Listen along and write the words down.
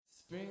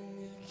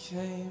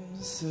came,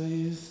 so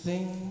you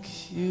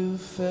think you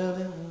fell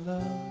in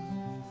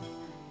love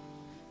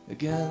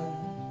again.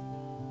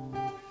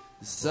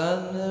 The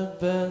sun had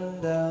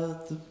burned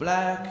out the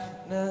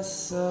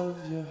blackness of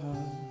your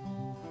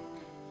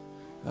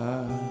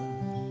heart.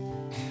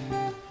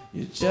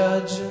 Your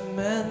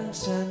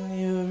judgment and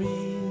your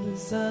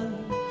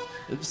reason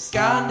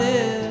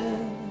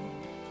absconded.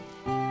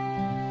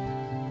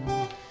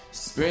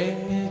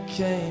 Spring it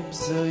came,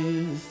 so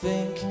you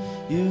think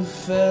you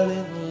fell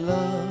in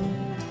love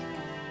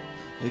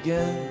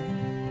again.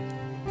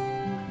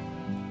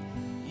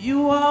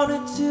 You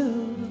wanted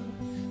to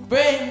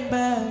bring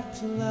back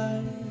to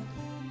life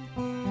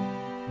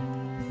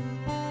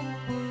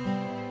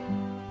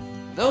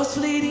those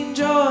fleeting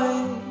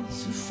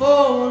joys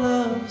full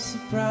of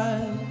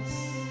surprise.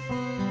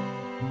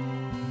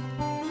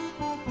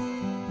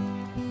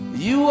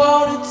 You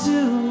wanted to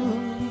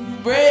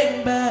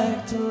bring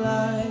back to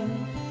life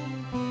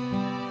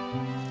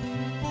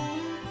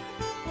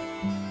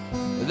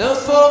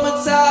those former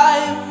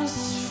times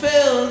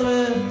filled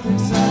with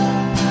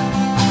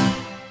excitement.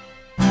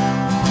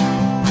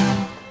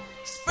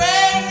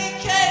 Spring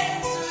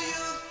came, so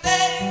you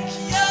think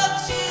your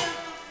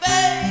cheerful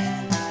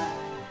fate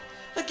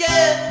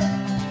again.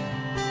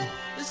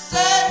 The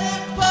sun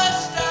had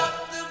pushed up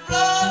the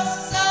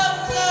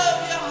blossoms of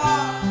your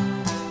heart.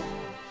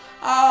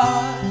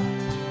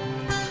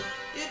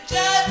 Your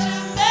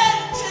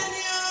judgment and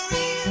your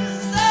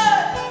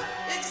reason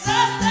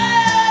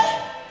exhausted.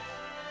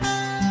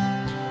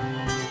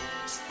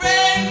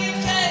 Spring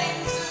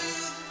came, so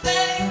you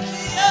think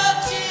your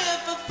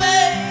cheerful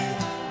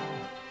fate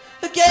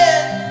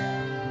again.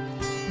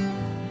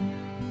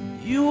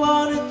 You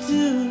wanted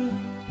to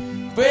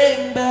bring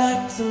back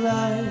to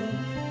life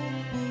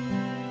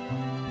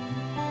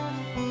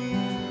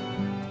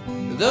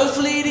those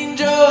fleeting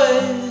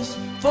joys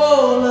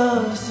full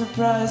of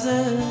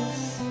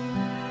surprises.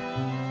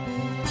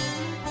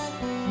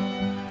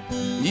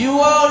 You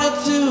wanted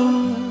to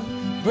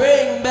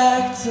bring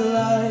back to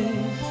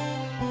life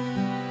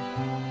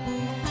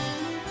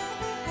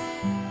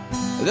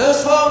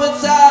those former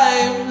times